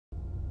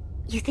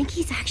You think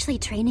he's actually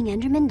training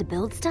Endermen to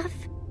build stuff?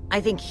 I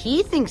think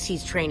he thinks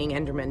he's training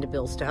Endermen to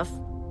build stuff.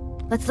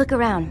 Let's look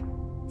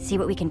around, see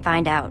what we can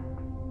find out.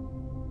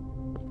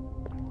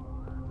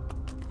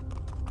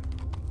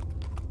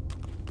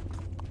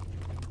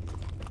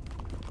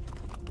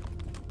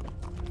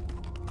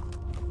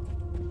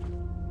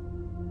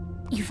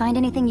 You find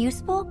anything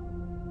useful?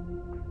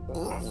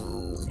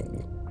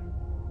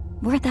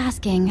 Worth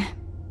asking.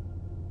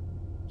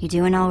 You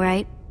doing all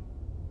right?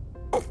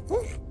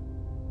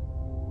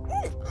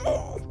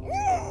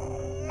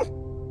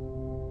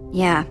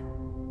 Yeah,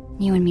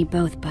 you and me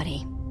both,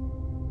 buddy.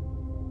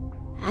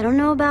 I don't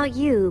know about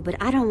you, but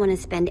I don't want to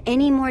spend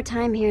any more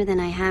time here than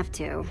I have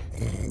to.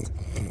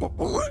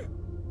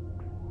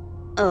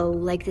 Oh,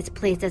 like this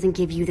place doesn't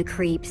give you the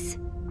creeps.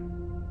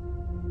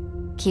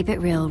 Keep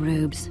it real,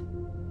 Rubes.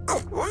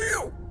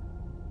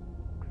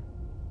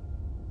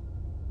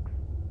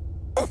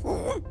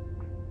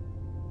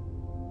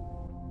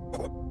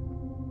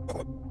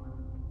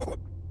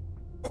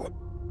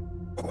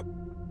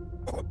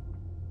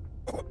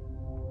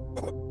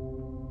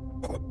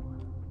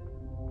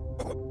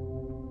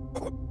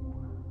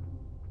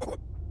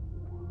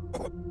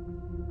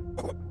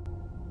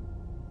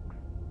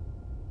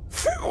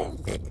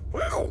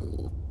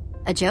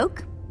 A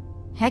joke?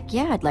 Heck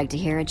yeah, I'd like to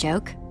hear a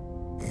joke.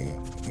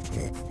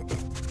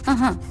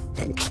 Uh-huh.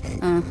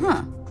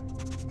 Uh-huh.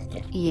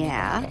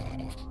 Yeah.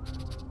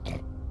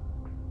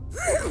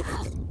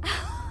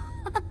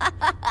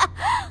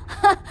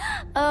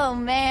 Oh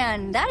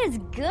man, that is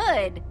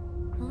good.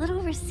 A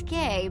little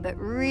risque, but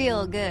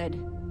real good.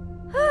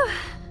 Whew.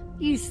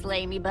 You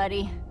slay me,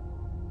 buddy.